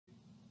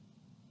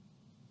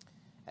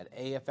At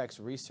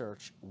AFX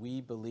Research, we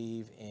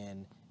believe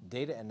in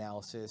data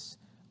analysis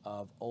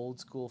of old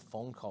school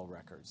phone call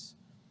records.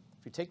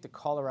 If you take the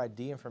caller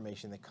ID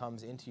information that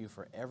comes into you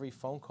for every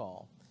phone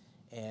call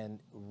and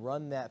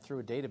run that through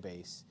a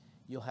database,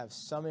 you'll have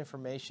some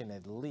information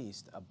at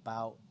least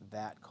about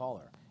that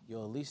caller.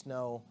 You'll at least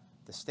know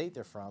the state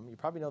they're from. You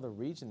probably know the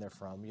region they're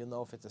from. You'll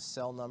know if it's a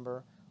cell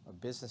number, a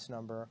business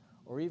number,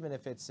 or even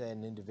if it's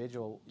an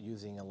individual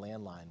using a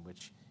landline,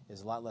 which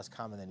is a lot less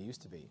common than it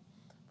used to be.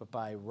 But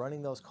by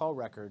running those call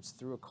records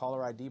through a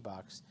caller ID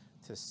box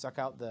to suck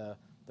out the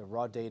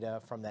raw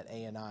data from that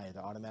ANI, the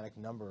automatic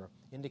number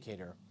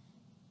indicator,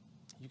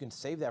 you can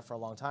save that for a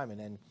long time. And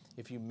then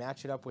if you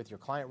match it up with your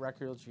client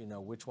records, you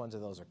know which ones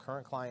of those are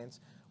current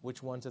clients,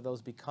 which ones of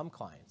those become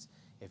clients.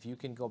 If you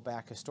can go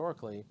back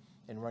historically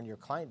and run your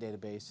client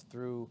database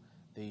through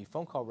the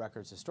phone call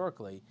records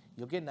historically,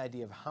 you'll get an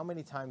idea of how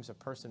many times a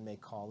person may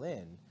call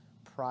in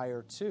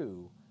prior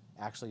to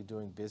actually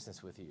doing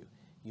business with you.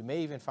 You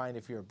may even find,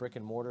 if you're a brick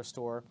and mortar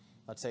store,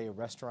 let's say a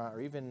restaurant, or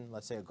even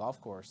let's say a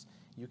golf course,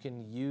 you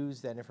can use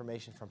that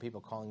information from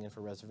people calling in for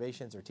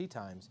reservations or tee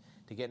times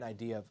to get an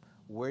idea of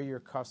where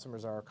your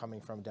customers are coming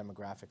from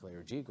demographically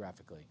or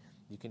geographically.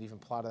 You can even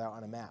plot it out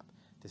on a map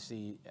to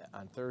see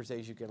on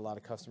Thursdays you get a lot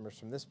of customers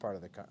from this part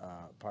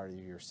of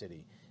your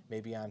city.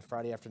 Maybe on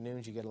Friday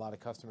afternoons you get a lot of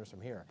customers from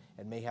here.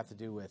 It may have to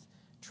do with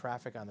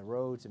traffic on the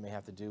roads. It may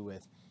have to do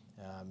with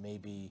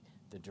maybe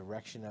the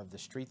direction of the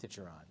street that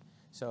you're on.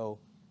 So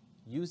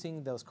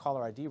using those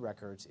caller ID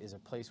records is a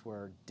place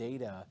where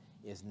data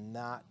is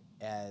not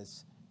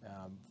as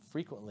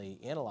frequently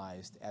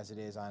analyzed as it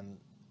is on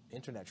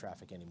internet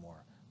traffic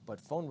anymore. But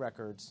phone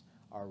records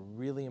are a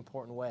really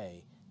important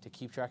way to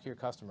keep track of your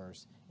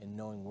customers and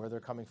knowing where they're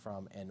coming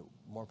from, and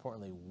more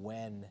importantly,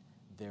 when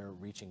they're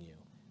reaching you.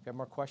 If you have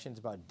more questions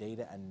about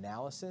data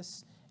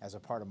analysis as a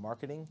part of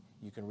marketing,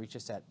 you can reach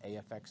us at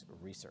AFX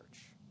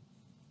Research.